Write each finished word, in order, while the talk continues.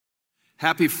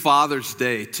Happy Father's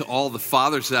Day to all the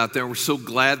fathers out there. We're so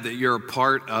glad that you're a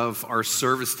part of our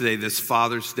service today, this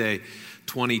Father's Day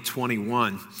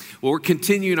 2021. Well, we're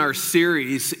continuing our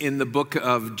series in the book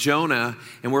of Jonah,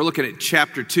 and we're looking at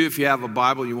chapter 2. If you have a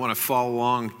Bible, you want to follow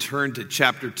along, turn to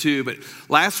chapter 2. But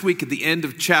last week at the end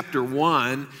of chapter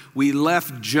 1, we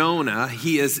left Jonah.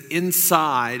 He is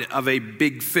inside of a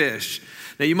big fish.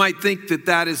 Now, you might think that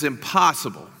that is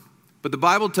impossible. But the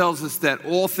Bible tells us that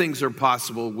all things are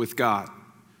possible with God.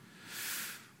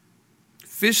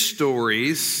 Fish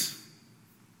stories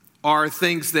are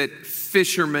things that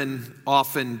fishermen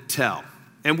often tell.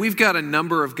 And we've got a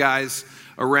number of guys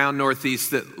around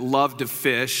Northeast that love to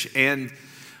fish, and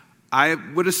I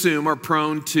would assume are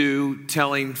prone to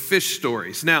telling fish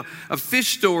stories. Now, the fish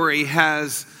story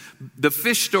has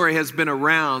been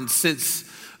around since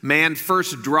man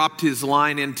first dropped his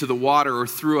line into the water or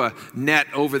threw a net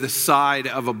over the side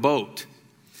of a boat.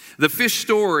 The fish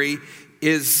story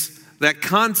is that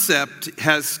concept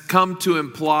has come to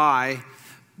imply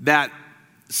that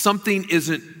something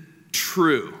isn't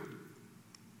true.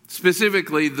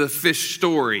 Specifically, the fish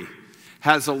story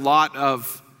has a lot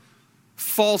of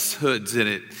falsehoods in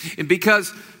it. And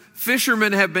because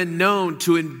fishermen have been known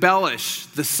to embellish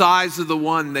the size of the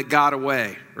one that got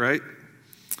away, right?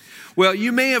 Well,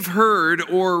 you may have heard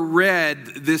or read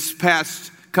this past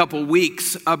couple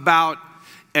weeks about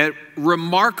a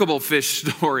remarkable fish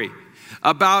story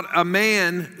about a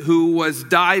man who was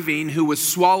diving who was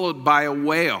swallowed by a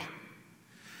whale.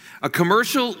 A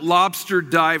commercial lobster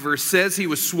diver says he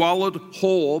was swallowed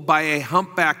whole by a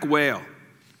humpback whale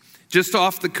just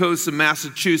off the coast of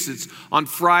Massachusetts on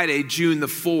Friday, June the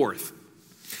 4th.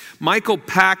 Michael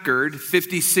Packard,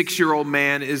 56-year-old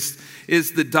man, is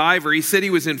the diver. He said he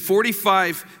was in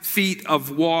 45 feet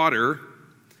of water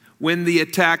when the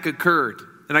attack occurred.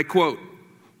 And I quote,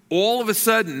 "All of a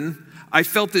sudden, I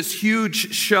felt this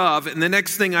huge shove, and the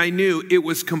next thing I knew, it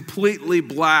was completely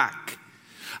black.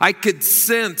 I could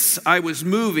sense I was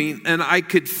moving, and I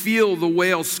could feel the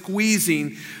whale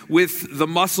squeezing with the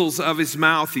muscles of his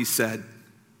mouth," he said.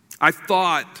 "I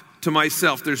thought to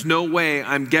myself, there's no way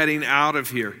I'm getting out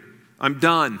of here. I'm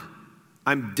done.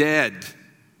 I'm dead."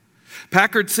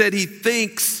 Packard said he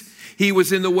thinks he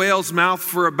was in the whale's mouth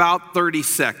for about 30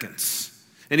 seconds.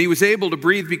 And he was able to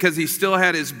breathe because he still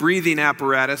had his breathing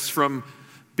apparatus from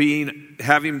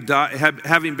having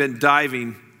been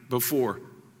diving before.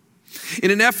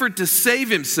 In an effort to save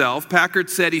himself, Packard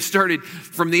said he started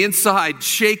from the inside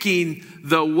shaking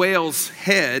the whale's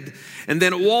head. And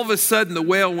then all of a sudden the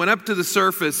whale went up to the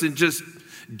surface and just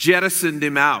jettisoned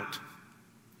him out.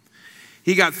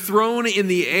 He got thrown in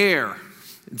the air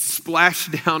and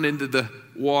splashed down into the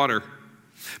water.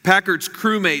 Packard's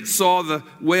crewmate saw the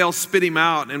whale spit him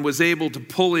out and was able to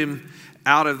pull him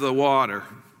out of the water.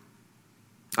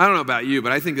 I don't know about you,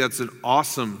 but I think that's an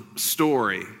awesome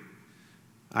story.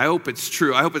 I hope it's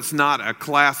true. I hope it's not a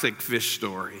classic fish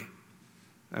story.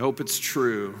 I hope it's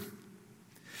true.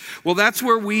 Well, that's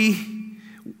where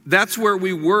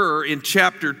we were in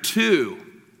chapter 2.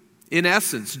 In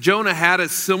essence, Jonah had a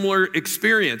similar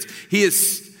experience.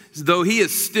 Though he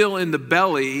is still in the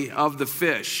belly of the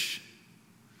fish.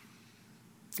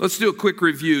 Let's do a quick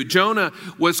review. Jonah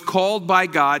was called by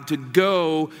God to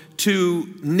go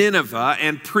to Nineveh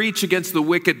and preach against the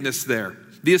wickedness there.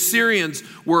 The Assyrians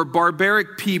were a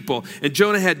barbaric people, and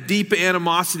Jonah had deep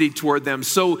animosity toward them.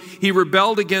 So he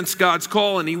rebelled against God's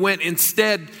call, and he went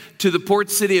instead to the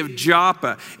port city of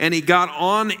Joppa, and he got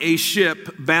on a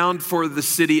ship bound for the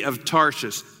city of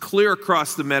Tarshish, clear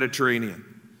across the Mediterranean.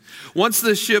 Once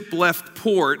the ship left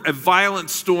port, a violent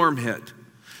storm hit.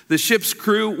 The ship's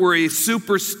crew were a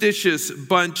superstitious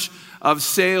bunch of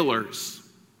sailors,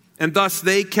 and thus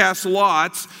they cast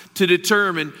lots to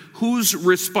determine who's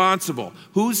responsible,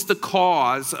 who's the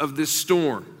cause of this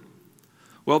storm.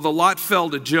 Well, the lot fell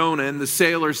to Jonah, and the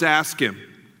sailors asked him,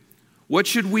 "What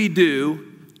should we do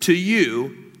to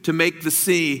you to make the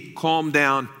sea calm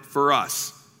down for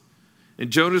us?"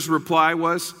 And Jonah's reply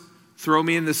was, "Throw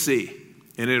me in the sea,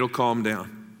 and it'll calm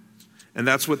down." And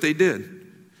that's what they did.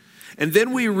 And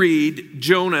then we read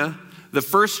Jonah, the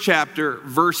first chapter,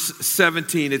 verse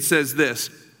 17. It says this,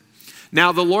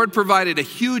 "Now the Lord provided a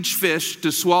huge fish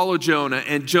to swallow Jonah,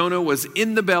 and Jonah was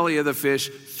in the belly of the fish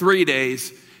 3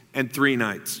 days and 3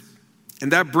 nights."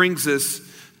 And that brings us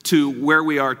to where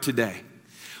we are today.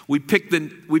 We pick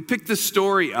the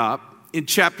story up in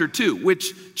chapter 2,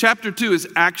 which chapter 2 is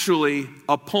actually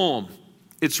a poem.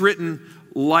 It's written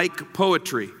like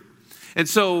poetry. And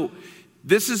so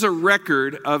this is a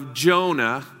record of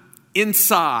Jonah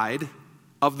inside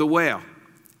of the whale.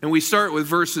 And we start with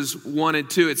verses 1 and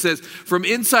 2. It says, from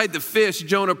inside the fish,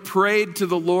 Jonah prayed to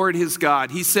the Lord his God.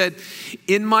 He said,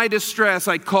 in my distress,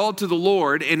 I called to the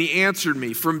Lord, and he answered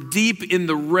me. From deep in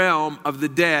the realm of the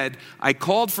dead, I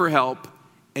called for help,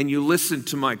 and you listened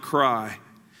to my cry.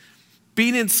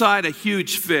 Being inside a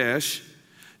huge fish,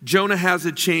 Jonah has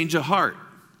a change of heart.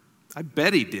 I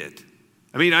bet he did.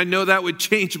 I mean, I know that would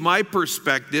change my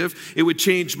perspective. It would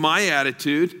change my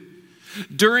attitude.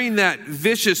 During that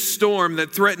vicious storm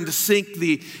that threatened to sink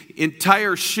the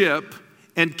entire ship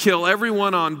and kill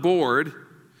everyone on board,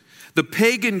 the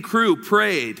pagan crew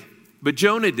prayed, but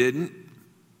Jonah didn't.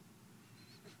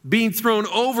 Being thrown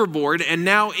overboard and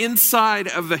now inside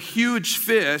of a huge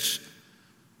fish,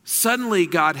 suddenly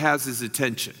God has his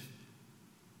attention.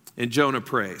 And Jonah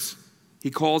prays.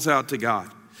 He calls out to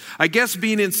God. I guess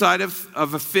being inside of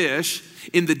a fish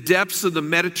in the depths of the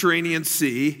Mediterranean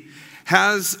Sea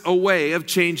has a way of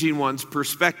changing one's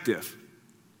perspective.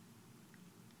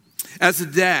 As a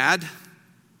dad,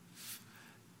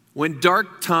 when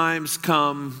dark times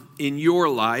come in your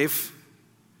life,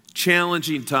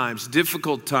 challenging times,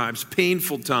 difficult times,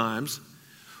 painful times,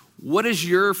 what is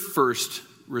your first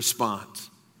response?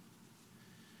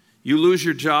 You lose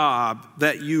your job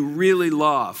that you really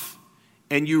love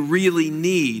and you really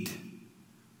need.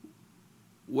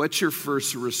 What's your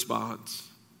first response?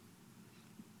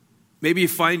 Maybe you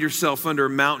find yourself under a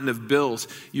mountain of bills.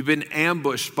 You've been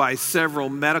ambushed by several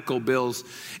medical bills,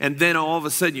 and then all of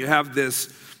a sudden you have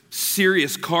this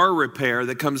serious car repair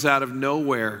that comes out of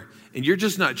nowhere, and you're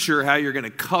just not sure how you're going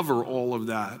to cover all of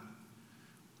that.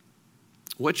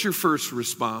 What's your first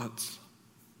response?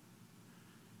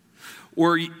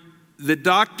 Or the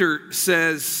doctor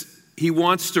says he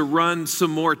wants to run some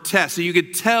more tests, and you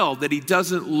could tell that he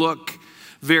doesn't look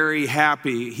very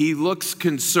happy. He looks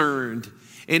concerned.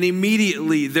 And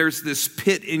immediately there's this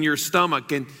pit in your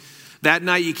stomach, and that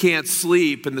night you can't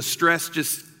sleep, and the stress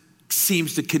just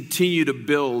seems to continue to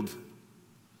build.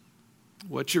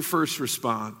 What's your first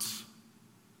response?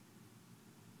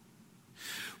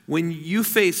 When you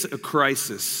face a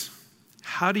crisis,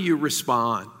 how do you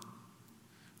respond?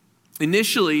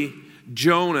 Initially,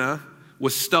 Jonah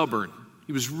was stubborn.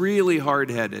 He was really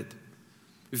hard-headed.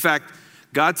 In fact,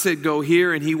 God said go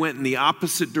here, and he went in the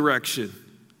opposite direction.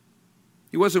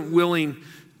 He wasn't willing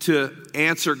to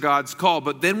answer God's call.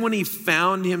 But then when he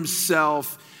found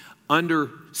himself under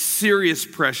serious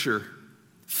pressure,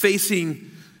 facing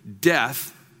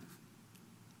death,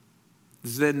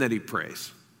 it's then that he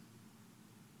prays.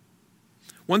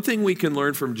 One thing we can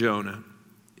learn from Jonah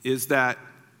is that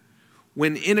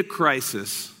when in a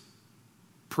crisis,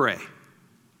 pray.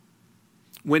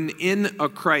 When in a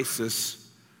crisis,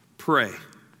 pray.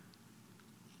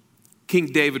 King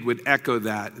David would echo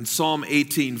that. In Psalm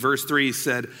 18, verse 3, he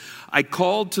said, I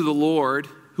called to the Lord,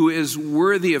 who is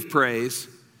worthy of praise,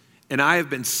 and I have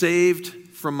been saved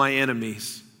from my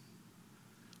enemies.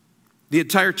 The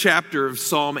entire chapter of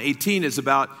Psalm 18 is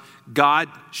about God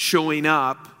showing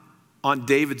up on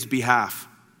David's behalf.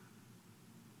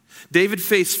 David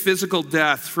faced physical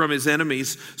death from his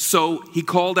enemies, so he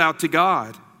called out to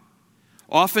God.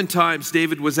 Oftentimes,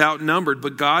 David was outnumbered,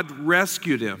 but God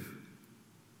rescued him.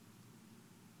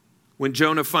 When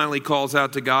Jonah finally calls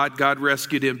out to God, God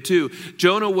rescued him too.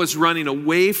 Jonah was running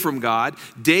away from God.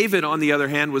 David, on the other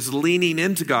hand, was leaning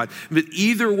into God. But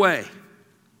either way,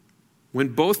 when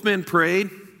both men prayed,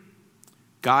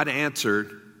 God answered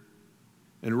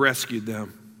and rescued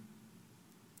them.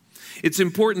 It's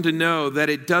important to know that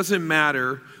it doesn't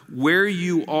matter where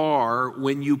you are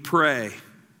when you pray.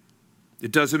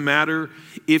 It doesn't matter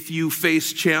if you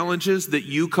face challenges that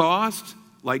you caused,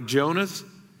 like Jonah's,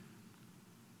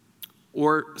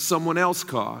 or someone else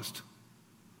caused,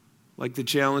 like the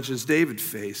challenges David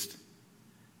faced.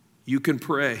 You can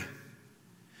pray.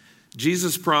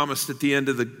 Jesus promised at the end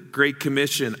of the Great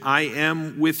Commission, I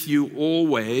am with you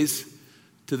always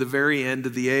to the very end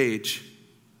of the age.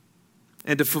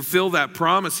 And to fulfill that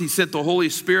promise, he sent the Holy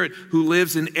Spirit who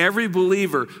lives in every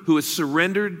believer who has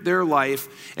surrendered their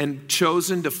life and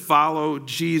chosen to follow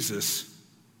Jesus.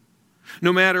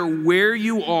 No matter where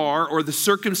you are or the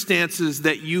circumstances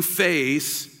that you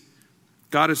face,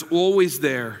 God is always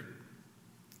there,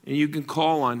 and you can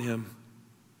call on him.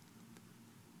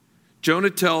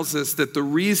 Jonah tells us that the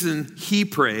reason he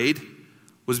prayed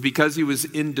was because he was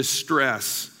in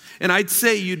distress. And I'd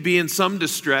say you'd be in some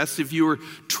distress if you were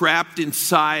trapped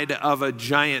inside of a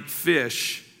giant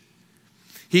fish.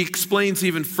 He explains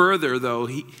even further, though.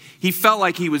 He felt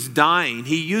like he was dying.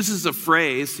 He uses a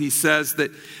phrase. He says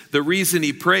that the reason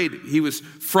he prayed, he was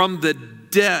from the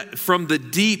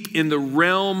deep in the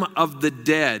realm of the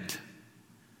dead.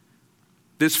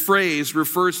 This phrase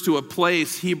refers to a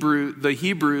place the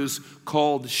Hebrews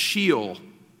called Sheol.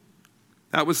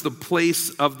 That was the place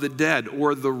of the dead,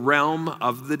 or the realm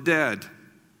of the dead.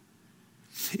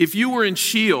 If you were in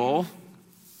Sheol,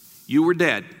 you were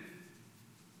dead.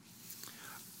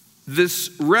 This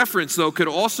reference, though, could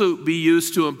also be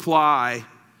used to imply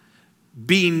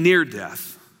being near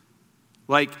death.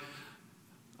 Like,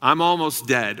 I'm almost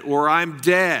dead, or I'm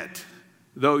dead,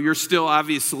 though you're still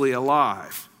obviously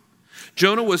alive.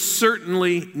 Jonah was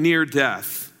certainly near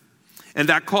death, and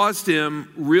that caused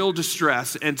him real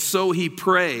distress, and so he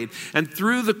prayed. And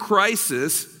through the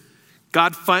crisis,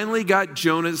 God finally got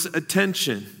Jonah's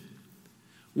attention.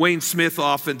 Wayne Smith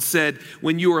often said,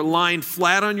 when you are lying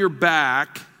flat on your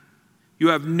back, you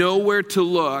have nowhere to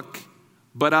look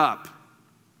but up.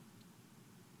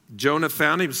 Jonah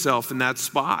found himself in that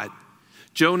spot.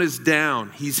 Jonah's down.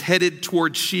 He's headed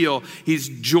toward Sheol. He's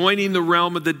joining the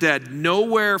realm of the dead.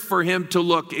 Nowhere for him to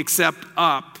look except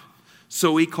up.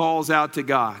 So he calls out to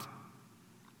God.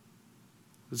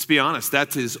 Let's be honest,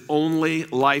 that's his only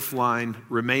lifeline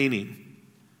remaining.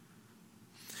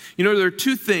 You know, there are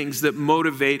two things that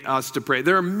motivate us to pray.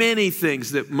 There are many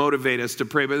things that motivate us to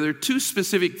pray, but there are two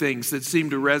specific things that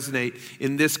seem to resonate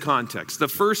in this context. The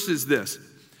first is this: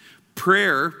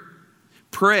 pray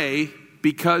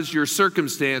because your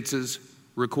circumstances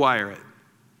require it.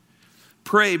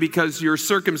 Pray because your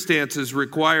circumstances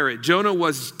require it. Jonah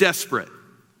was desperate.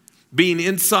 Being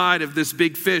inside of this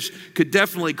big fish could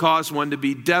definitely cause one to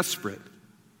be desperate.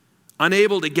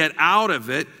 Unable to get out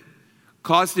of it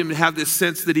caused him to have this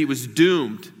sense that he was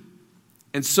doomed.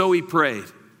 And so he prayed.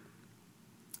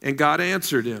 And God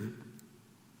answered him.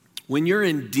 When you're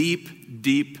in deep,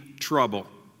 deep trouble,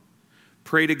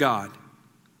 pray to God.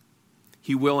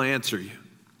 He will answer you.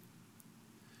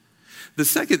 The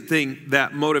second thing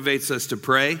that motivates us to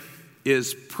pray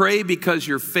is pray because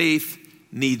your faith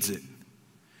needs it.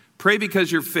 Pray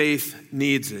because your faith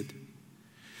needs it.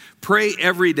 Pray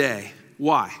every day.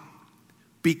 Why?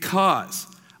 Because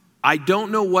I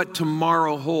don't know what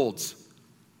tomorrow holds,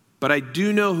 but I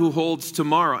do know who holds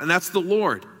tomorrow, and that's the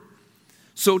Lord.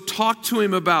 So talk to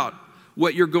him about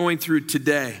what you're going through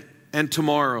today and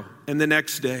tomorrow and the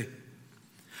next day.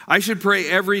 I should pray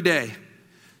every day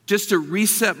just to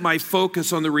reset my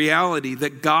focus on the reality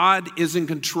that God is in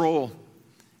control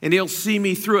and he'll see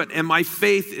me through it, and my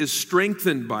faith is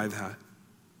strengthened by that.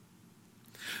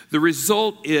 The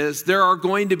result is there are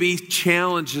going to be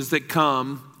challenges that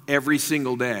come every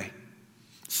single day.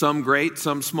 Some great,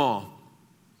 some small.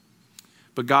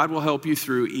 But God will help you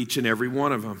through each and every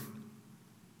one of them.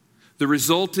 The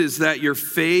result is that your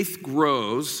faith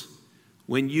grows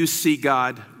when you see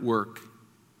God work.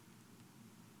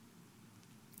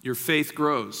 Your faith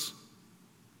grows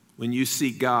when you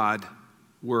see God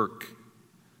work.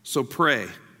 So pray.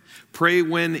 Pray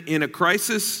when in a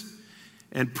crisis,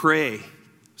 and pray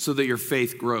so that your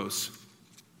faith grows.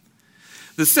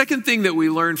 The second thing that we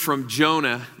learn from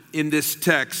Jonah in this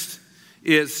text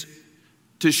is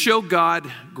to show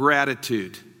God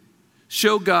gratitude.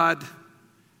 Show God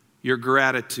your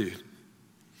gratitude.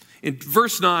 In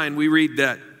verse 9, we read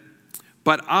that,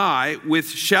 "But I, with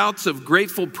shouts of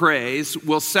grateful praise,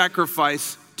 will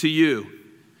sacrifice to you.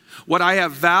 What I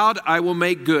have vowed, I will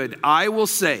make good. I will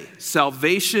say,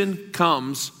 salvation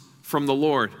comes from the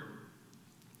Lord."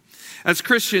 As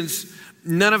Christians,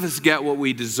 none of us get what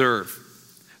we deserve.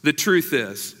 The truth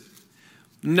is,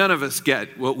 none of us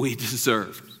get what we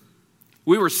deserve.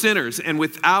 We were sinners, and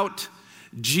without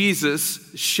Jesus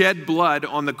shed blood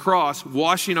on the cross,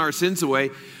 washing our sins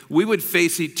away, we would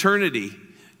face eternity,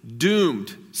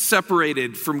 doomed,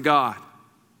 separated from God.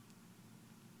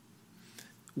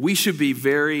 We should be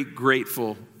very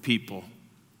grateful people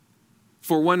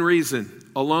for one reason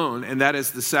alone, and that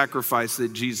is the sacrifice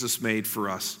that Jesus made for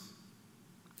us.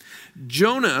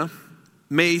 Jonah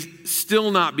may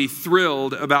still not be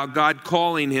thrilled about God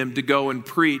calling him to go and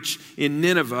preach in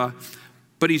Nineveh,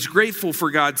 but he's grateful for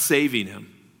God saving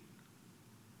him.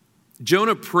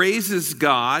 Jonah praises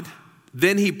God,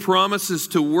 then he promises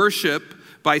to worship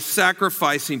by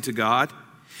sacrificing to God,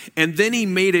 and then he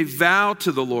made a vow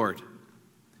to the Lord.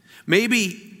 Maybe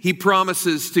he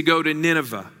promises to go to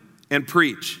Nineveh and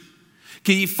preach.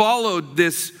 He followed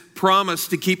this promise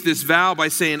to keep this vow by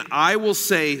saying, I will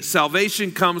say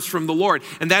salvation comes from the Lord.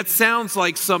 And that sounds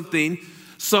like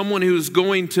someone who's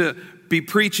going to be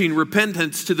preaching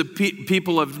repentance to the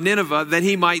people of Nineveh that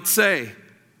he might say.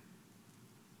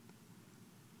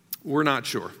 We're not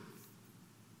sure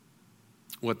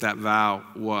what that vow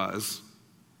was.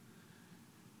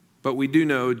 But we do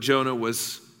know Jonah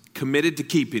was committed to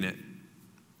keeping it.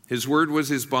 His word was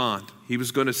his bond. He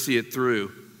was going to see it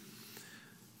through.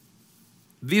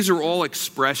 These are all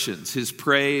expressions, his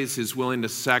praise, his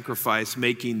willingness to sacrifice,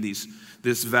 making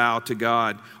this vow to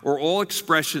God, are all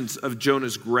expressions of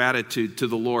Jonah's gratitude to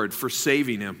the Lord for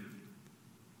saving him.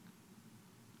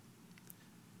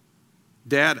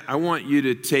 Dad, I want you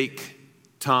to take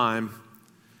time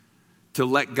to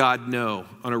let God know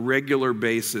on a regular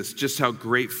basis just how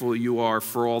grateful you are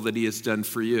for all that he has done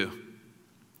for you.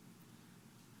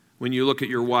 When you look at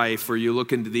your wife or you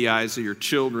look into the eyes of your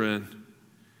children,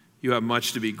 you have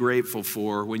much to be grateful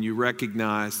for when you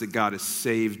recognize that God has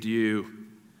saved you.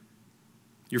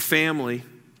 Your family,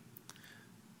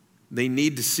 they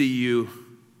need to see you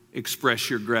express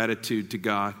your gratitude to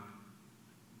God,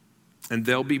 and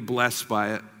they'll be blessed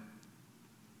by it.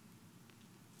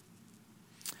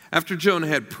 After Jonah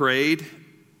had prayed,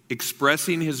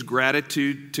 expressing his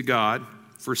gratitude to God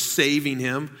for saving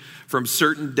him from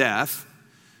certain death,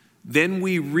 then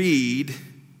we read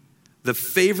the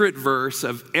favorite verse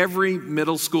of every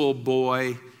middle school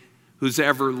boy who's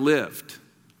ever lived.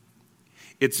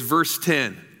 It's verse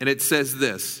 10, and it says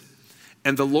this,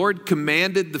 "And the Lord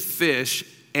commanded the fish,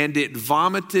 and it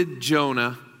vomited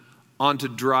Jonah onto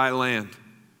dry land."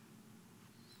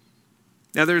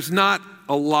 Now, there's not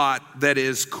a lot that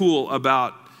is cool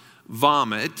about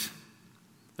vomit,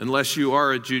 unless you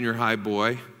are a junior high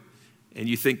boy and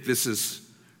you think this is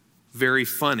very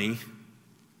funny.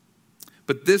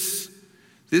 But this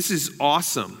is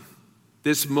awesome.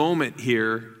 This moment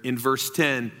here in verse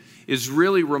 10 is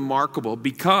really remarkable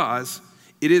because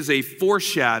it is a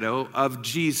foreshadow of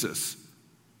Jesus.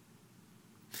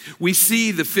 We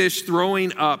see the fish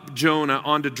throwing up Jonah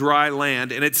onto dry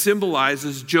land, and it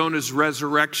symbolizes Jonah's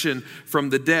resurrection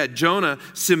from the dead. Jonah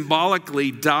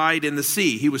symbolically died in the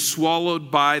sea. He was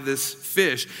swallowed by this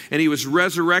fish, and he was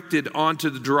resurrected onto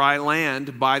the dry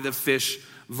land by the fish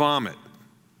vomit.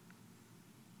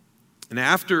 And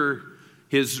after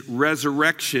his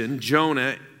resurrection,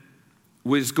 Jonah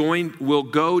will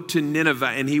go to Nineveh,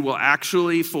 and he will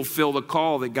actually fulfill the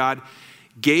call that God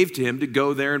gave to him to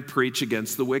go there and preach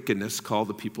against the wickedness, call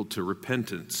the people to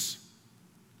repentance.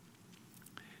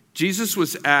 Jesus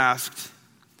was asked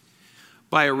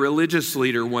by a religious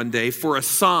leader one day for a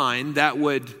sign that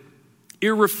would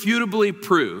irrefutably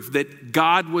prove that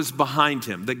God was behind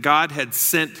him, that God had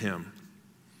sent him.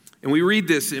 And we read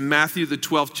this in Matthew, the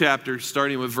 12th chapter,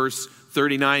 starting with verse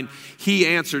 39. He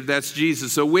answered, that's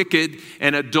Jesus, "A wicked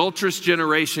and adulterous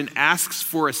generation asks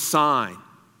for a sign,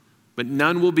 but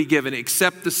none will be given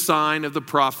except the sign of the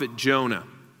prophet Jonah.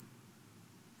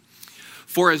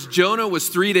 For as Jonah was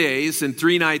 3 days and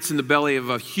 3 nights in the belly of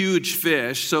a huge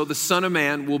fish, so the Son of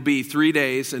Man will be 3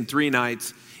 days and 3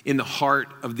 nights in the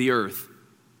heart of the earth.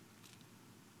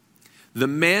 The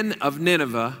men of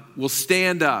Nineveh will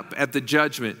stand up at the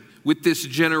judgment with this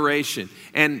generation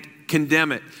and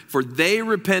condemn it, for they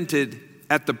repented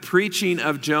at the preaching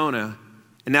of Jonah,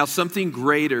 and now something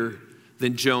greater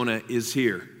than Jonah is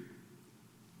here."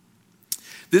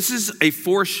 This is a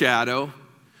foreshadow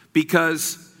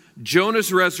because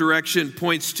Jonah's resurrection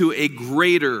points to a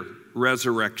greater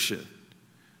resurrection.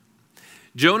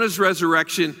 Jonah's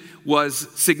resurrection was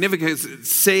significant. It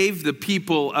saved the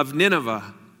people of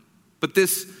Nineveh. But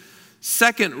this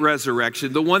second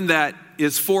resurrection, the one that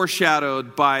is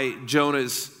foreshadowed by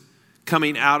Jonah's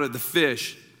coming out of the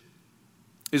fish,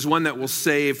 is one that will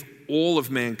save all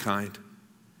of mankind.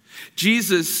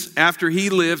 Jesus, after he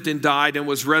lived and died and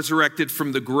was resurrected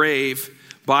from the grave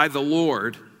by the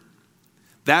Lord,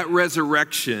 that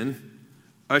resurrection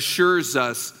assures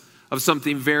us of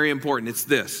something very important. It's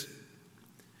this: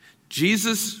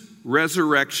 Jesus'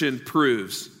 resurrection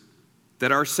proves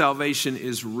that our salvation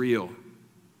is real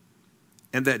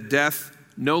and that death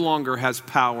no longer has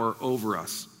power over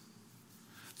us.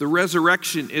 The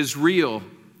resurrection is real,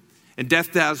 and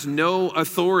death has no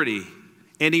authority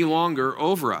any longer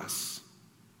over us.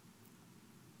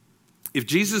 If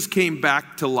Jesus came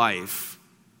back to life,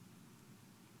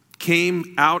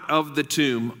 came out of the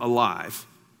tomb alive,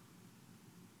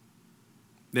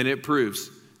 then it proves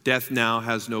death now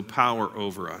has no power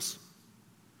over us,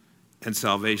 and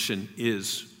salvation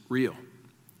is real.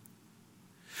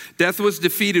 Death was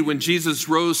defeated when Jesus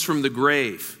rose from the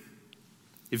grave.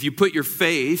 If you put your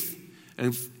faith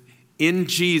in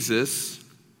Jesus,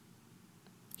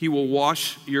 he will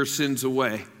wash your sins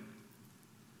away,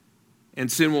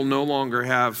 and sin will no longer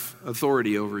have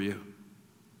authority over you.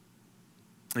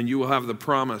 And you will have the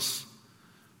promise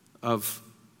of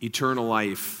eternal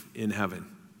life in heaven.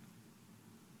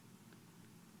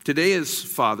 Today is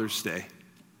Father's Day,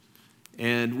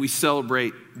 and we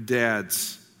celebrate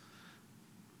dads.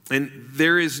 And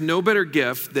there is no better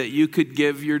gift that you could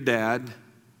give your dad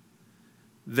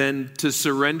than to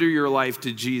surrender your life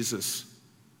to Jesus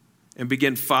and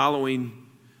begin following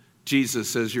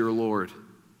Jesus as your Lord.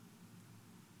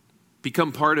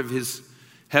 Become part of his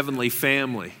heavenly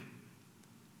family.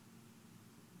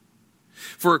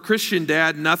 For a Christian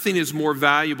dad, nothing is more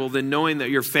valuable than knowing that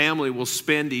your family will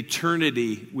spend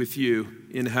eternity with you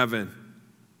in heaven.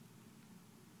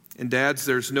 And dads,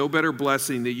 there's no better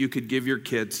blessing that you could give your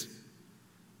kids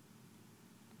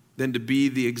than to be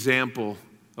the example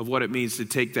of what it means to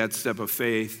take that step of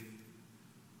faith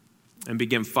and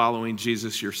begin following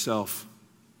Jesus yourself.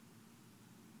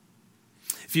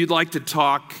 If you'd like to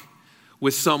talk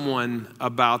with someone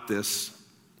about this,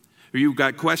 or you've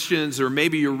got questions, or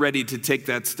maybe you're ready to take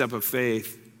that step of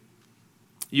faith,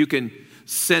 you can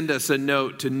send us a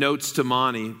note to Notes to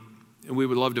Monty, and we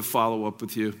would love to follow up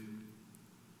with you.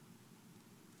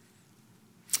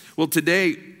 Well,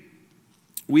 today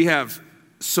we have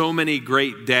so many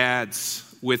great dads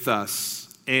with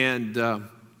us, and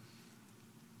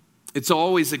it's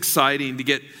always exciting to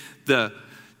get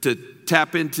to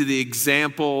tap into the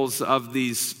examples of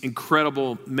these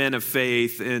incredible men of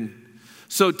faith. And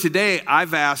so today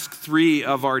I've asked 3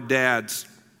 of our dads,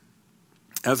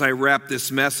 as I wrap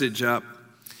this message up,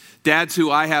 dads who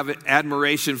I have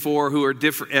admiration for, who are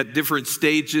at different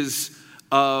stages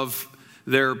of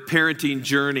their parenting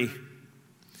journey.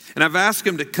 And I've asked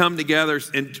them to come together,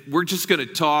 and we're just going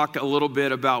to talk a little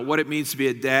bit about what it means to be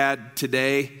a dad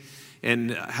today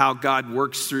and how God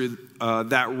works through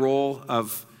that role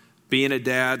of being a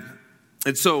dad.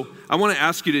 And so I want to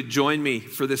ask you to join me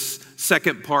for this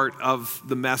second part of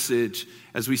the message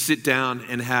as we sit down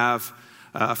and have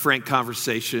a frank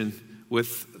conversation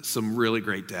with some really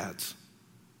great dads.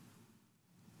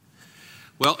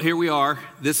 Well, here we are.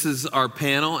 This is our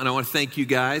panel, and I want to thank you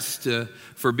guys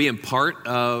for being part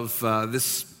of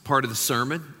this part of the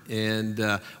sermon. And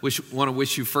want to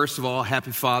wish you, first of all,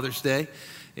 happy Father's Day,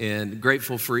 and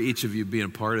grateful for each of you being a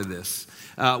part of this.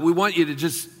 We want you to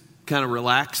just kind of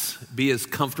relax, be as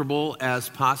comfortable as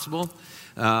possible.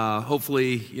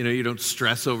 Hopefully, you don't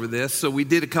stress over this. So we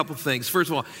did a couple things. First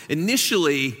of all,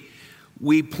 initially,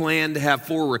 we planned to have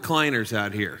 4 recliners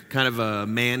out here, kind of a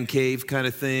man cave kind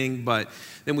of thing, but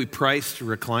then we priced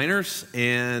recliners,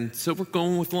 and so we're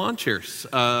going with lawn chairs.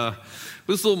 It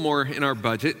was a little more in our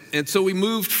budget, and so we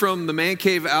moved from the man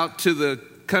cave out to the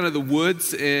kind of the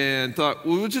woods and thought,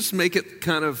 well, we'll just make it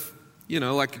kind of,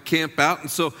 like a camp out.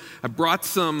 And so I brought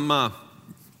some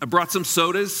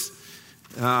sodas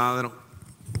that I'll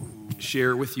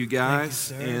share with you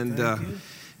guys. Thank you, sir.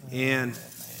 And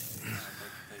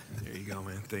there you go,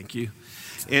 man. Thank you.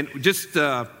 And just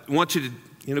want you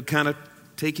to, kind of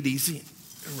take it easy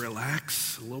and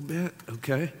relax a little bit,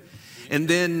 okay? And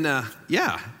then,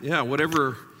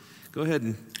 whatever. Go ahead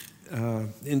and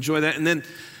enjoy that. And then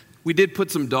we did put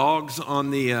some dogs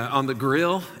on the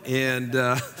grill, and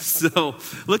so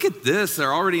look at this.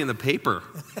 They're already in the paper.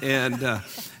 And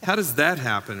how does that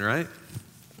happen, right?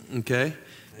 Okay.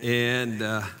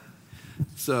 And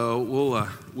so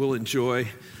we'll enjoy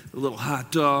a little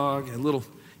hot dog, a little,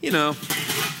 I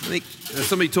think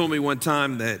somebody told me one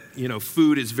time that,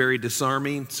 food is very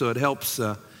disarming, so it helps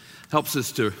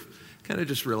us to kind of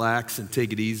just relax and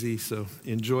take it easy. So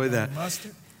enjoy that.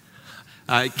 Mustard?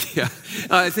 I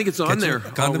think it's on there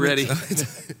already.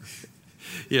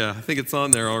 Yeah, I think it's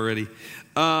on there already.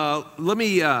 Let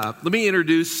me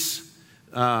introduce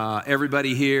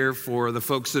everybody here for the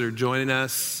folks that are joining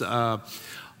us.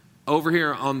 Over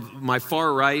here on my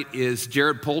far right is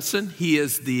Jared Polson. He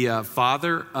is the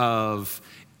father of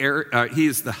he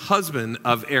is the husband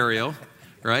of Ariel,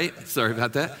 right? Sorry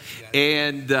about that.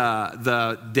 And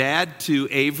the dad to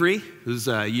Avery, who's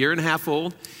a year and a half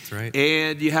old. That's right.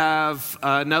 And you have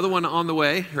another one on the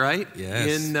way, right?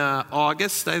 Yes. In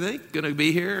August, I think, going to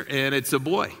be here. And it's a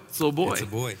boy. It's a little boy. It's a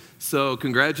boy. So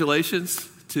congratulations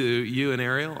to you and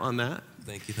Ariel on that.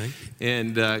 Thank you.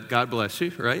 And God bless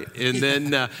you, right? And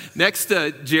then next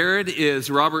to Jared is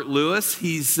Robert Lewis.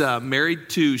 He's married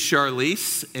to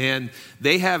Charlize, and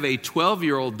they have a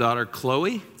 12-year-old daughter,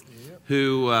 Chloe,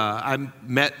 who I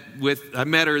met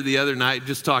her the other night,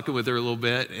 just talking with her a little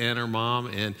bit, and her mom,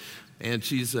 and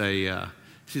she's a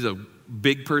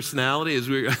big personality, as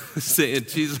we were saying.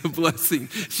 She's a blessing.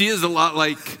 She is a lot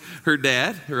like her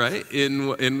dad, right,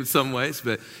 in some ways,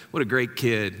 but what a great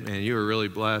kid, man. You were really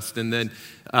blessed. And then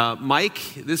Mike,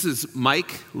 this is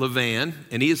Mike Levan,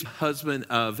 and he is husband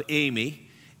of Amy,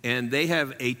 and they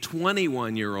have a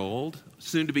 21-year-old,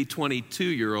 soon to be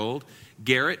 22-year-old,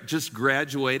 Garrett, just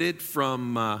graduated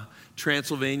from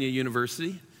Transylvania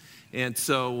University. And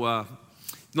so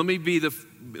let me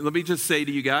just say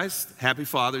to you guys, happy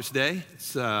Father's Day.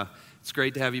 It's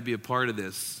great to have you be a part of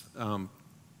this.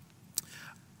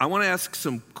 I want to ask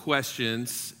some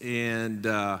questions, and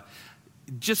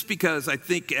just because I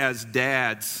think as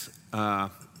dads,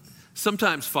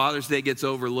 sometimes Father's Day gets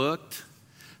overlooked.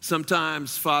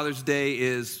 Sometimes Father's Day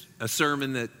is a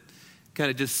sermon that kind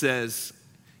of just says,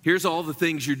 here's all the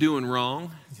things you're doing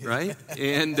wrong, right?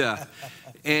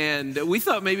 And we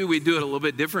thought maybe we'd do it a little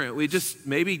bit different. We did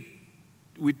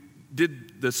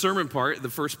the sermon part, the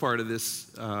first part of this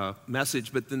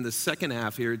message, but then the second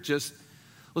half here,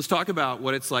 let's talk about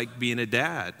what it's like being a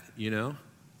dad,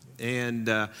 And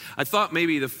I thought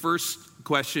maybe the first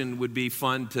question would be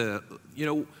fun to,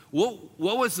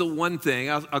 what was the one thing,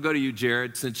 I'll go to you,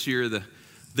 Jared, since you're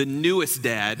the newest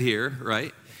dad here,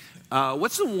 right?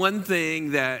 What's the one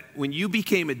thing that when you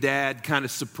became a dad kind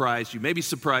of surprised you, maybe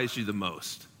surprised you the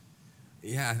most?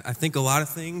 Yeah, I think a lot of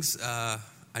things.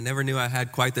 I never knew I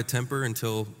had quite the temper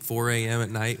until 4 a.m. at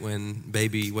night when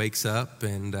baby wakes up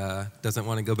and doesn't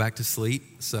want to go back to sleep.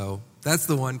 So that's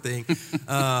the one thing.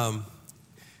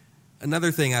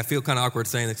 Another thing, I feel kind of awkward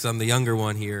saying this because I'm the younger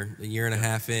one here, a year and a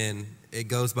half in. It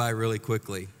goes by really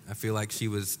quickly. I feel like she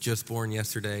was just born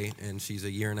yesterday, and she's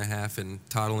a year and a half and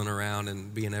toddling around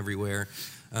and being everywhere.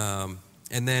 And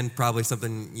then probably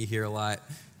something you hear a lot,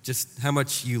 just how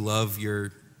much you love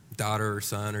your daughter or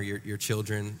son or your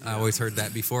children. Yeah. I always heard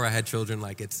that before I had children,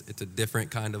 like it's a different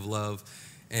kind of love.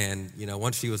 And,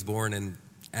 once she was born and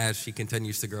as she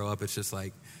continues to grow up, it's just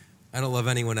like, I don't love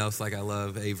anyone else like I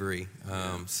love Avery.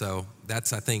 So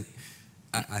that's, I think,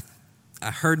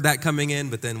 I heard that coming in,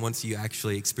 but then once you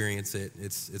actually experience it,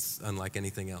 it's unlike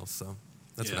anything else. So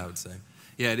that's what I would say.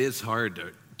 Yeah, it is hard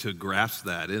to grasp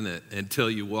that, isn't it? Until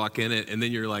you walk in it, and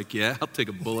then you're like, yeah, I'll take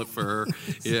a bullet for her.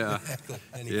 Yeah,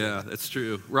 yeah, that's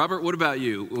true. Robert, what about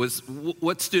you?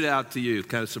 What stood out to you,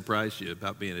 kind of surprised you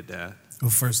about being a dad? Well,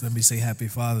 first, let me say Happy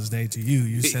Father's Day to you.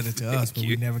 You said it to us, but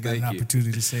we never got an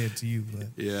opportunity to say it to you. But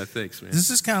yeah, thanks, man. This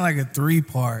is kind of like a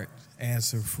three-part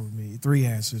answer for me, three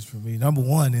answers for me. Number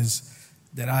one is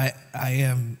that I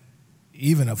am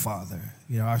even a father.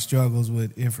 Our struggles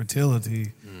with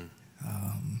infertility,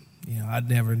 I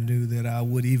never knew that I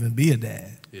would even be a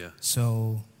dad. Yeah.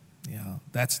 So,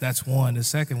 that's one. The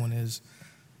second one is,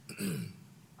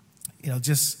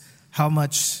 just how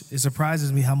much, it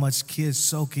surprises me how much kids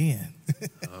soak in.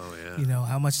 Oh, yeah.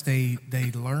 How much they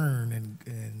learn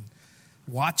and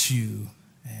watch you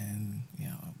and,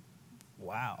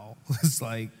 wow. It's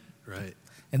like. Right.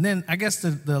 And then I guess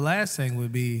the last thing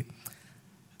would be,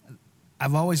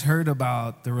 I've always heard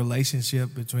about the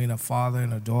relationship between a father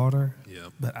and a daughter,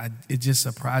 but it just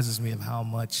surprises me of how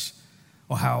much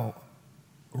or how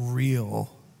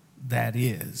real that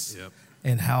is,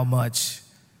 and how much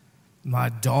my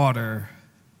daughter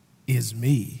is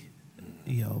me,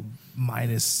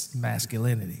 minus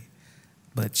masculinity,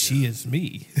 but she is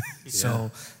me.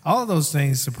 So all of those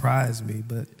things surprise me,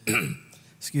 but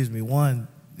excuse me, one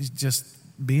is just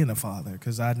being a father,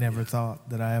 because I never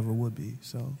thought that I ever would be.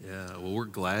 So yeah, well, we're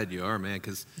glad you are, man,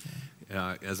 because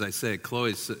as I said,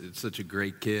 Chloe's such a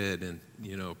great kid and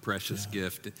a precious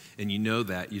gift, and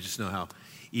that you just know how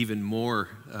even more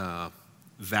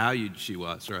valued she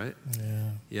was, right?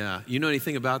 Yeah. You know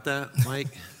anything about that, Mike?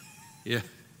 Yeah.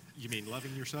 You mean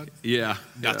loving your son? Yeah.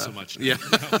 Not so much. Yeah.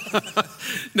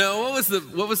 No,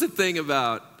 what was the thing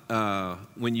about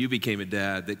when you became a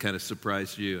dad that kind of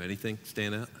surprised you? Anything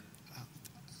stand out?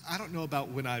 I don't know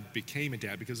about when I became a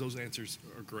dad, because those answers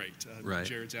are great. Right.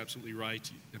 Jared's absolutely right.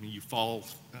 I mean, you fall.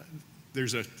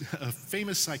 There's a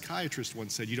famous psychiatrist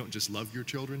once said, you don't just love your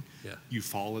children, you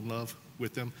fall in love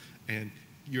with them, and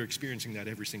you're experiencing that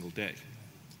every single day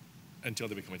until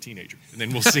they become a teenager, and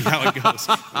then we'll see how it goes.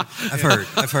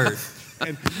 I've heard.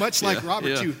 And much like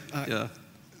Robert, too,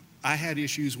 I had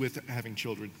issues with having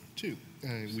children, too.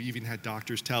 We even had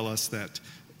doctors tell us that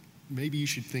maybe you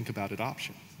should think about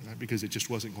adoption, right? Because it just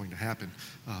wasn't going to happen.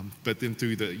 But then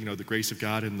through the grace of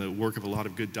God and the work of a lot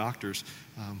of good doctors,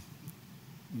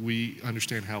 we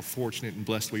understand how fortunate and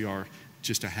blessed we are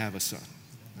just to have a son.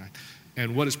 Right?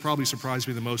 And what has probably surprised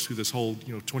me the most through this whole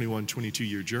 21,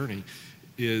 22-year journey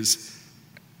is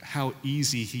how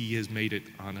easy he has made it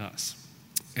on us.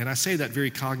 And I say that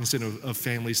very cognizant of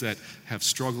families that have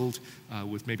struggled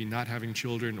with maybe not having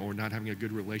children or not having a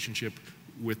good relationship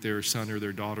with their son or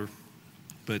their daughter.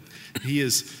 But he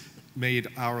has made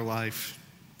our life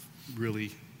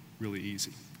really, really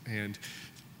easy. And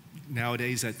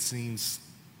nowadays that seems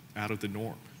out of the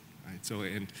norm. Right? So,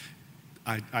 and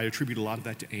I attribute a lot of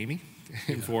that to Amy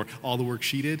and for all the work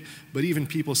she did, but even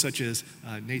people such as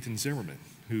Nathan Zimmerman,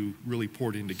 who really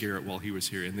poured into Garrett while he was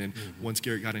here. And then once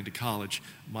Garrett got into college,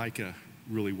 Micah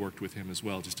really worked with him as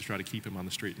well, just to try to keep him on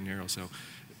the straight and narrow. So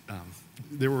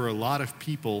there were a lot of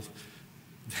people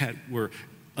that were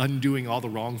undoing all the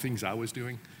wrong things I was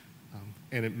doing.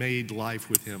 And it made life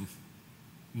with him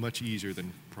much easier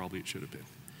than probably it should have been.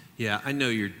 Yeah, I know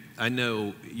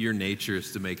your nature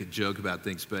is to make a joke about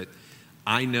things, but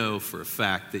I know for a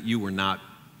fact that you were not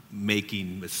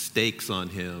making mistakes on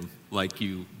him like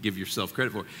you give yourself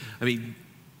credit for. I mean,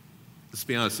 let's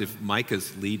be honest, if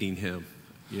Micah's leading him,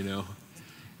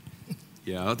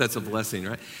 yeah, that's a blessing,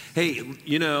 right? Hey,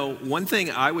 one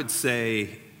thing I would say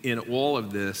in all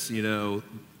of this,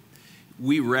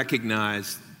 we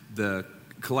recognize the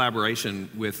collaboration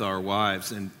with our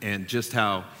wives and just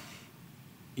how,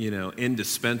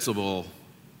 indispensable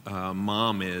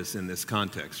mom is in this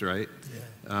context, right?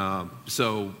 Yeah.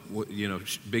 So,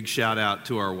 big shout out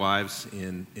to our wives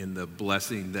in the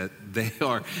blessing that they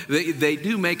are. They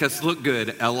do make us look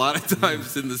good a lot of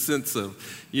times in the sense of,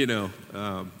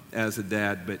 as a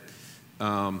dad. But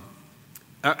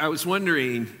I was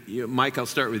wondering, Mike, I'll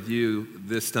start with you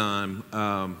this time.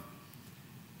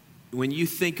 When you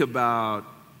think about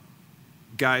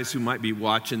guys who might be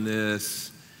watching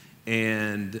this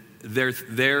and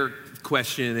their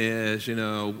question is,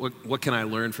 what can I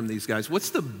learn from these guys? What's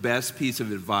the best piece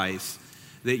of advice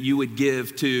that you would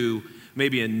give to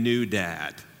maybe a new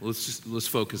dad? Let's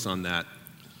focus on that.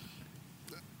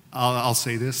 I'll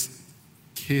say this.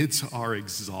 Kids are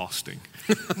exhausting,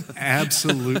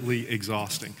 absolutely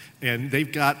exhausting. And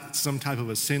they've got some type of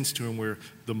a sense to them where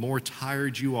the more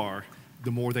tired you are,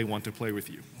 the more they want to play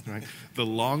with you, right? The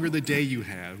longer the day you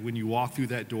have, when you walk through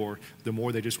that door, the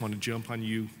more they just want to jump on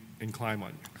you and climb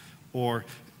on you. Or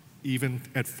even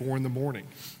at 4 a.m,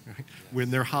 right?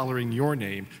 When they're hollering your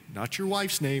name, not your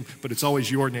wife's name, but it's always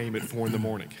your name at 4 a.m.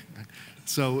 Right?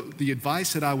 So the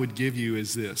advice that I would give you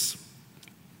is this.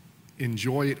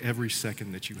 Enjoy it every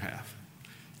second that you have,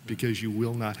 because you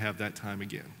will not have that time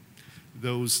again.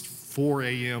 Those 4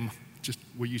 a.m.,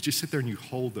 where you just sit there and you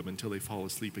hold them until they fall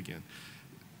asleep again,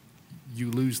 you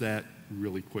lose that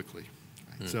really quickly.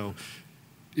 Right? So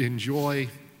enjoy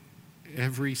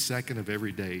every second of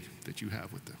every day that you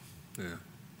have with them. Yeah,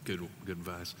 good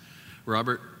advice.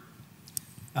 Robert?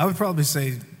 I would probably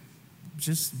say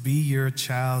just be your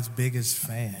child's biggest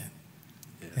fan.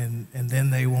 Yeah. And then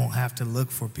they won't have to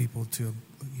look for people to,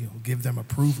 give them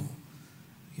approval.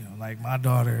 Like my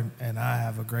daughter and I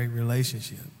have a great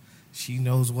relationship. She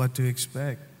knows what to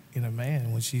expect in a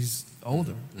man when she's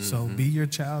older. Mm-hmm. So be your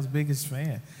child's biggest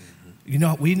fan.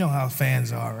 Mm-hmm. We know how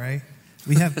fans are, right?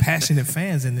 We have passionate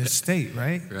fans in this state,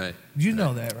 right? Right. You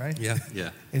know that, right? Yeah. Yeah.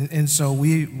 And so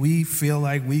we feel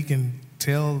like we can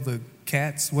tell the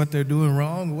cats what they're doing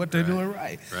wrong and what they're doing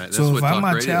right. Right. So if I'm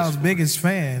my child's biggest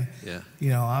fan,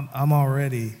 I'm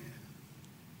already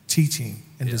teaching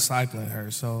and discipling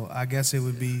her. So I guess it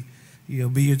would be,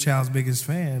 be your child's biggest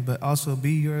fan, but also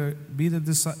you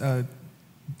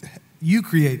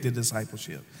create the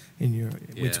discipleship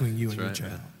between you and your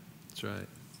child. Man. That's right.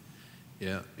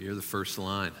 Yeah, you're the first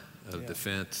line of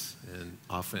defense and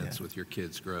offense with your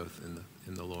kids' growth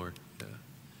in the Lord. Yeah.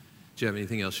 Do you have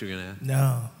anything else you're going to add?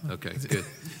 No. Okay, good.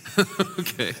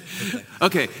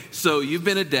 Okay. So you've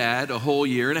been a dad a whole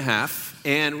year and a half,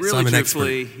 and really,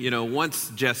 truthfully, once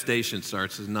gestation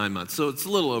starts is 9 months, so it's a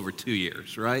little over 2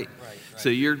 years, right? Right. So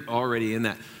you're already in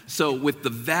that. So with the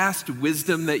vast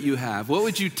wisdom that you have, what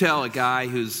would you tell a guy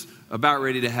who's about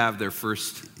ready to have their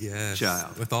first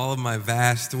child? With all of my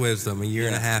vast wisdom, a year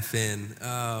and a half in,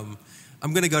 I'm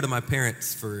going to go to my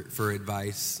parents for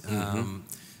advice.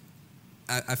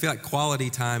 I feel like quality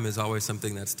time is always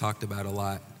something that's talked about a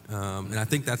lot, and I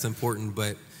think that's important,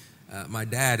 but my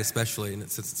dad especially, and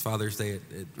since it's Father's Day,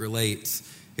 it relates.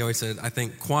 He always said, I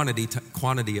think quantity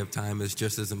of time is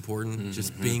just as important,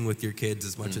 just being with your kids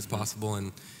as much as possible.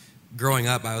 And growing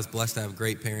up, I was blessed to have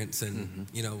great parents, and,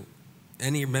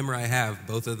 any memory I have,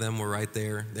 both of them were right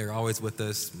there. They're always with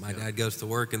us. My dad goes to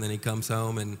work, and then he comes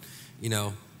home, and,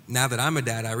 now that I'm a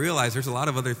dad, I realize there's a lot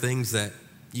of other things that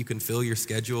you can fill your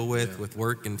schedule with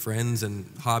work and friends and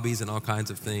hobbies and all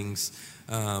kinds of things.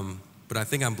 But I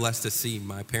think I'm blessed to see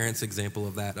my parents' example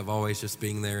of that, of always just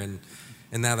being there. And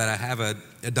now that I have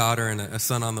a daughter and a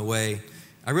son on the way,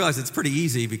 I realize it's pretty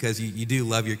easy because you do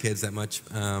love your kids that much.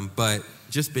 But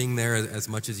just being there as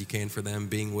much as you can for them,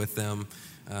 being with them,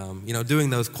 doing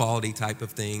those quality type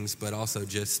of things, but also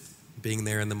just being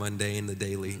there in the mundane, the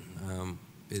daily,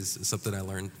 is something I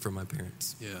learned from my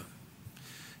parents. Yeah.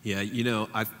 Yeah,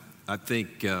 I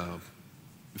think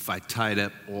if I tied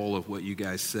up all of what you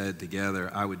guys said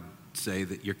together, I would say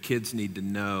that your kids need to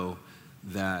know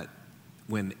that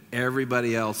when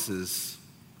everybody else has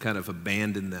kind of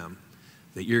abandoned them,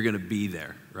 that you're going to be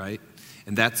there, right?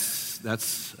 And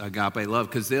that's agape love,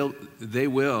 because they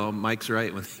will. Mike's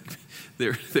right. When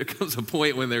there comes a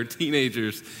point when they're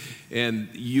teenagers, and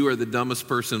you are the dumbest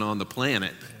person on the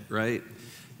planet, right?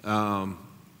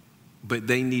 But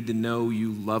they need to know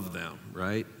you love them,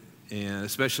 right? And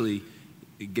especially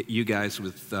you guys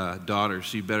with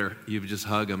daughters, you just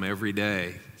hug them every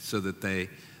day so that they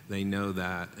know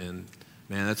that. And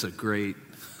man, that's a great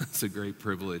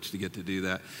privilege to get to do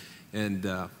that.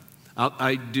 And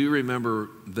I do remember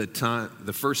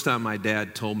the first time my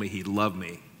dad told me he loved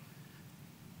me.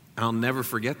 I'll never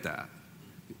forget that.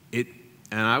 And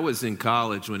I was in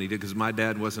college when he did, because my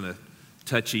dad wasn't a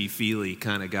touchy-feely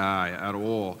kind of guy at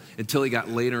all until he got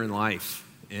later in life.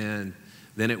 And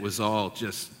then it was all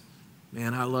just,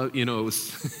 man, I love, it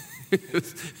was,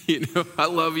 I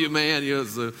love you, man. It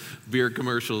was the beer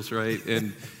commercials, right?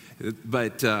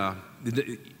 But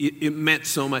it meant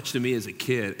so much to me as a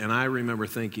kid. And I remember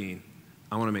thinking,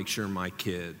 I want to make sure my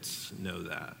kids know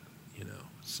that,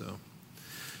 So,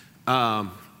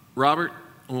 Robert,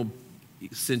 well,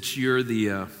 since you're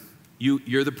the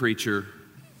you're the preacher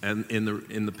and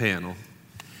in the panel,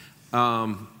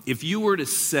 if you were to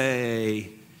say,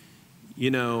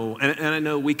 and I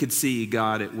know we could see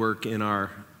God at work in our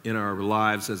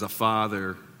lives as a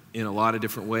father in a lot of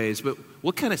different ways, but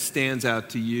what kind of stands out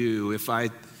to you if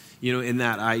in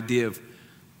that idea of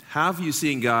how have you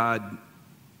seen God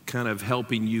kind of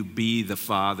helping you be the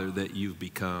father that you've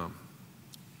become?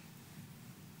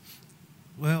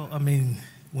 Well, I mean,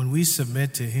 when we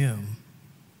submit to Him,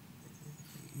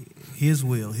 His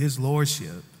will, His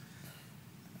lordship,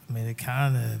 I mean, it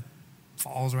kind of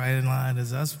falls right in line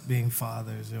as us being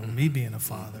fathers, or me being a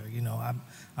father.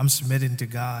 I'm submitting to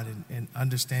God and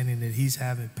understanding that He's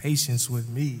having patience with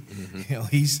me. Mm-hmm.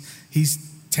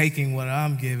 He's taking what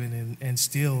I'm giving and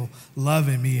still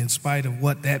loving me in spite of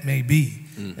what that may be.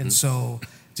 Mm-hmm. And so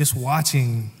just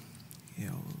watching,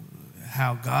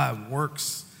 how God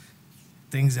works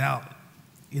things out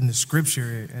in the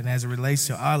scripture and as it relates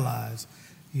to our lives,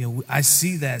 I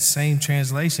see that same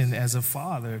translation as a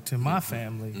father to my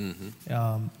family.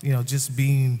 Mm-hmm. Just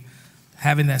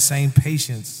having that same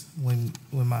patience when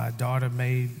my daughter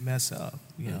may mess up,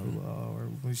 or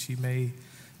when she may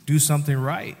do something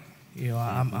right.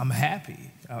 I'm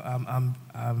happy.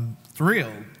 I'm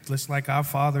thrilled, just like our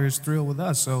Father is thrilled with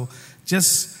us. So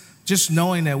just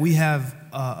knowing that we have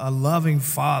a loving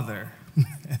Father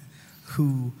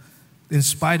who, in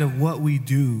spite of what we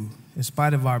do, in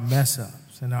spite of our mess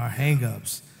ups and our hang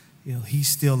ups, He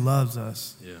still loves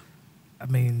us. Yeah. I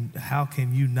mean, how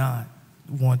can you not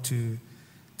want to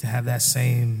have that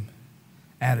same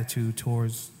attitude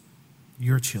towards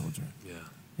your children? Yeah.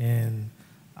 And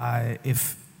I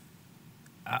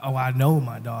know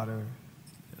my daughter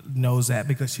knows that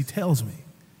because she tells me.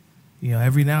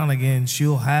 Every now and again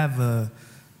she'll have a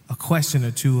question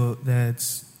or two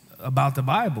that's about the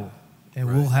Bible, and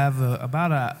right. We'll have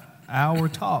about an hour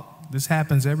talk. This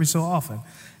happens every so often,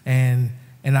 and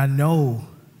I know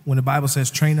when the Bible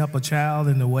says train up a child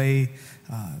in the way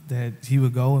that he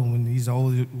would go, and when he's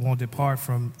old, he won't depart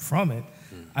from it.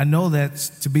 I know that's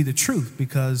to be the truth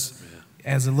because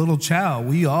as a little child,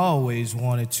 we always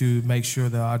wanted to make sure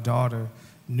that our daughter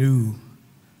knew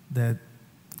that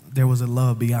there was a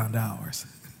love beyond ours.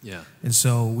 Yeah. And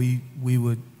so we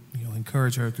would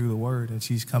encourage her through the Word, and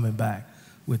she's coming back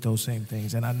with those same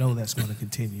things. And I know that's going to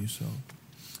continue. So,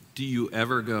 do you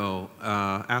ever go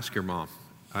ask your mom?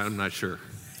 I'm not sure.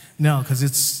 No,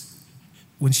 because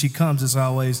when she comes, it's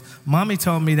always, Mommy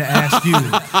told me to ask you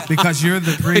because you're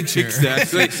the preacher.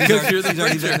 Exactly. Because you're the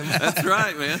preacher. That's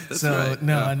right, man. That's right.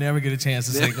 No, I never get a chance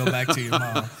to say, go back to your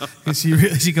mom. Because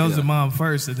she goes to Mom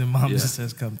first, and then Mom just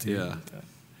says, come to you.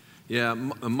 Yeah.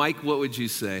 Mike, what would you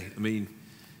say? I mean,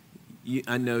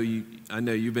 I know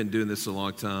you've been doing this a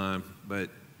long time, but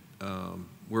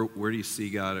where do you see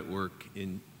God at work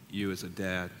in you as a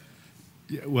dad?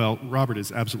 Yeah, well, Robert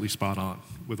is absolutely spot on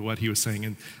with what he was saying.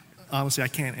 And honestly, I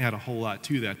can't add a whole lot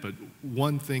to that, but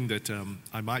one thing that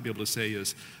I might be able to say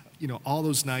is, all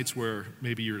those nights where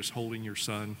maybe you're just holding your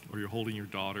son or you're holding your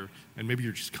daughter, and maybe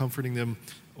you're just comforting them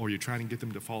or you're trying to get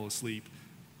them to fall asleep,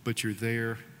 but you're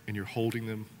there and you're holding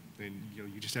them and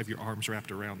you just have your arms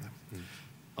wrapped around them.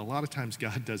 A lot of times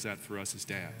God does that for us as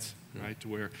dads, right? To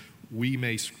where we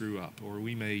may screw up or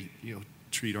we may,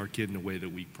 treat our kid in a way that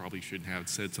we probably shouldn't have,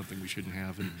 said something we shouldn't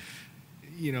have, and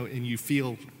and you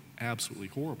feel absolutely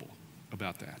horrible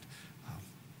about that.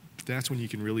 That's when you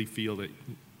can really feel that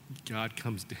God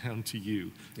comes down to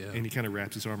you, and He kind of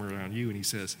wraps His arm around you, and He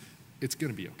says, "It's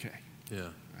going to be okay." Yeah.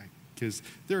 Right? Because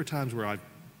there are times where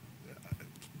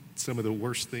some of the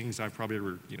worst things I've probably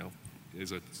ever,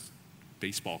 as a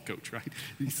baseball coach, right?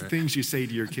 These things you say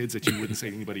to your kids that you wouldn't say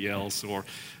to anybody else, or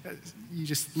you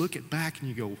just look it back and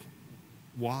you go,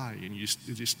 why? And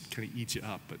it just kind of eats you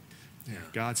up. But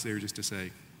God's there just to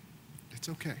say, it's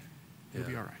okay. You'll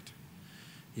be all right.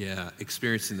 Yeah,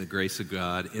 experiencing the grace of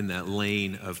God in that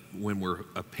lane of when we're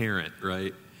a parent,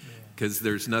 right? Because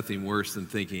there's nothing worse than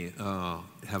thinking, oh,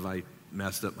 have I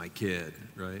messed up my kid,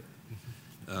 right?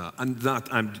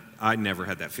 I never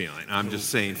had that feeling. I'm just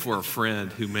saying for a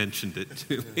friend who mentioned it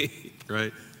to me,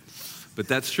 right? But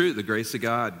that's true. The grace of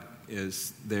God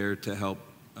is there to help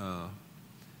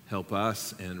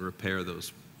us and repair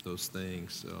those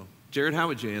things. So, Jared, how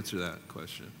would you answer that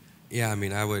question? Yeah, I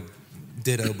mean, I would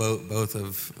ditto both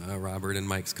of Robert and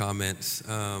Mike's comments.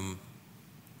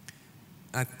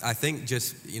 I think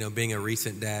just, being a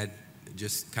recent dad,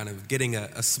 just kind of getting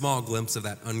a small glimpse of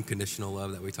that unconditional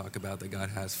love that we talk about that God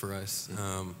has for us.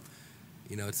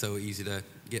 It's so easy to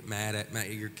get mad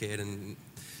at your kid and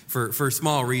for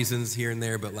small reasons here and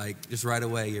there, but like just right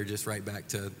away, you're just right back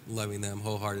to loving them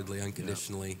wholeheartedly,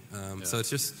 unconditionally. So it's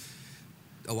just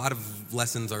a lot of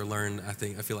lessons are learned, I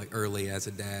feel like early as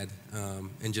a dad,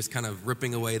 and just kind of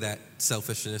ripping away that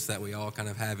selfishness that we all kind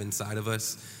of have inside of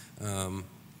us.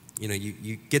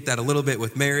 You get that a little bit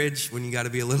with marriage when you got to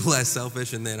be a little less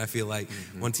selfish, and then I feel like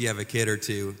once you have a kid or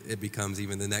two, it becomes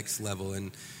even the next level.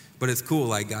 But it's cool,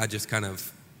 like God just kind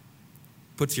of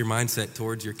puts your mindset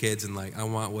towards your kids, and like I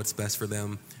want what's best for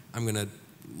them. I'm gonna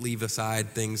leave aside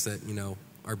things that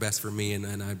are best for me,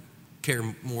 and I care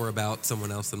more about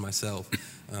someone else than myself.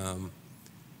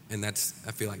 And that's,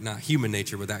 I feel like, not human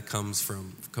nature, but that comes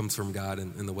from God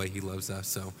and the way He loves us.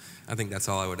 So I think that's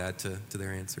all I would add to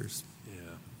their answers.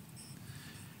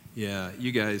 Yeah,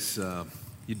 you guys,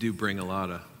 you do bring a lot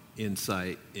of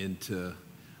insight into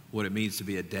what it means to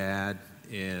be a dad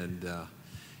and,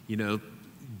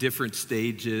 different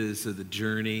stages of the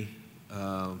journey.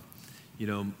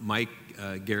 Mike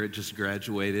Garrett just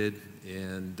graduated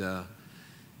and,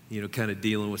 kind of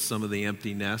dealing with some of the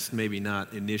empty nest, maybe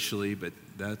not initially, but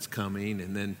that's coming.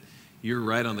 And then you're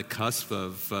right on the cusp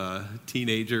of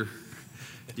teenager.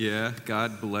 Yeah,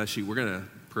 God bless you. We're going to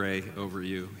pray over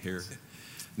you here.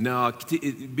 No,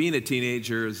 being a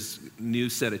teenager is a new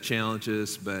set of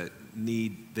challenges, but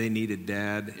they needed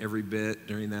dad every bit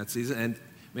during that season. And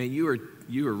man, you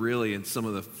were really in some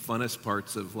of the funnest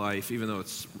parts of life, even though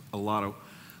it's a lot of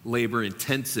labor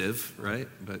intensive, right?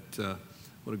 But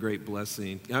what a great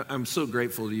blessing. I'm so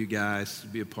grateful to you guys to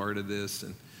be a part of this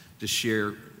and to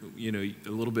share, a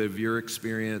little bit of your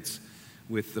experience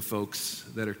with the folks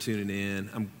that are tuning in.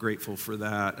 I'm grateful for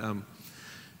that.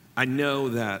 I know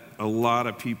that a lot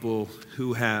of people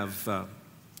who have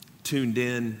tuned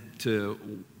in to,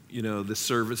 the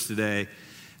service today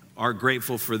are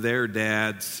grateful for their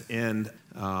dads and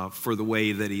for the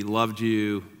way that he loved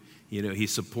you, he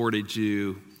supported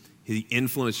you, he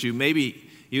influenced you. Maybe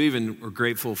you even were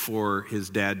grateful for his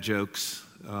dad jokes,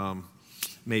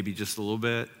 maybe just a little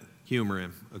bit. Humor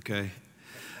him, okay?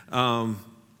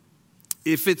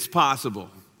 If it's possible,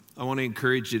 I want to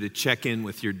encourage you to check in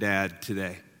with your dad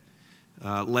today.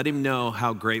 Let him know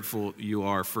how grateful you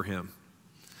are for him.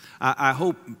 I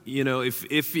hope,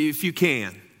 if you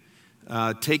can,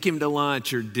 take him to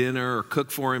lunch or dinner or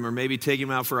cook for him or maybe take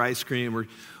him out for ice cream. Or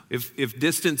if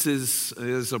distance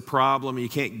is a problem, you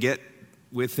can't get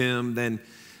with him, then,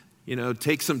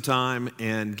 take some time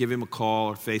and give him a call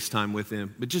or FaceTime with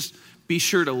him. But just be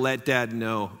sure to let Dad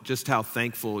know just how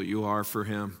thankful you are for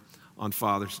him on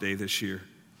Father's Day this year.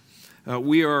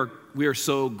 We are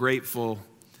so grateful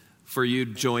for you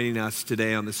joining us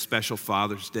today on this special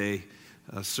Father's Day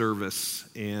service.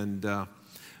 And I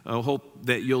hope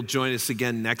that you'll join us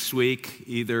again next week,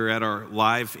 either at our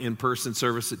live in-person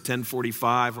service at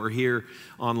 10:45 or here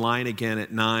online again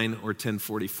at 9 or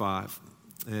 10:45.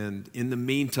 And in the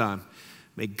meantime,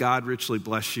 may God richly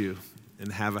bless you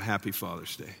and have a happy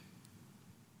Father's Day.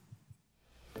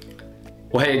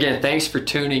 Well, hey, again, thanks for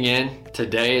tuning in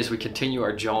today as we continue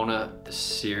our Jonah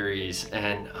series.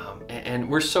 And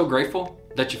we're so grateful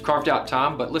that you've carved out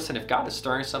time. But listen, if God is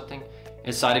stirring something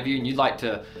inside of you and you'd like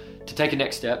to take a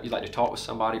next step, you'd like to talk with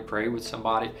somebody, pray with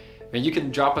somebody, and you can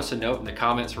drop us a note in the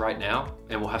comments right now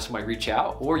and we'll have somebody reach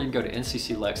out, or you can go to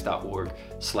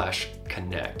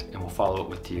ncclex.org/connect and we'll follow up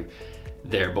with you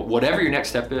there. But whatever your next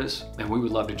step is, and we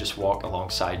would love to just walk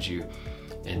alongside you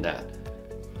in that.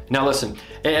 Now listen,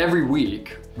 every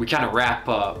week we kind of wrap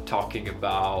up talking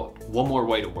about one more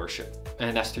way to worship.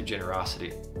 and that's through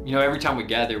generosity. You know, every time we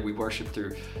gather, we worship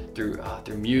through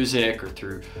music or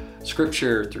through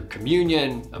scripture, through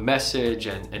communion, a message,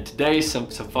 and today some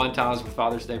fun times with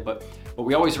Father's Day. But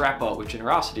we always wrap up with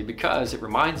generosity because it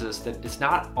reminds us that it's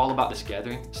not all about this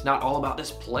gathering. It's not all about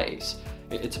this place.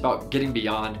 It's about getting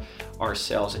beyond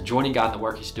ourselves and joining God in the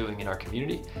work He's doing in our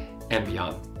community and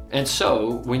beyond. And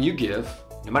so when you give,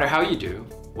 no matter how you do,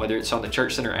 whether it's on the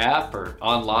Church Center app or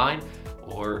online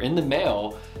or in the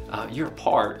mail, you're a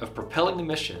part of propelling the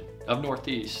mission of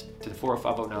Northeast to the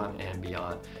 40509 and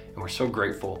beyond. And we're so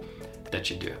grateful that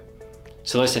you do.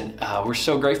 So listen, we're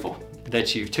so grateful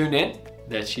that you've tuned in,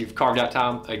 that you've carved out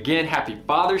time. Again, happy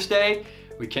Father's Day.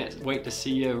 We can't wait to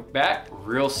see you back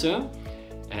real soon.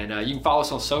 And you can follow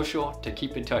us on social to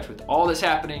keep in touch with all that's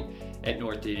happening at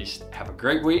Northeast. Have a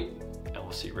great week, and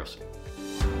we'll see you real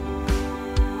soon.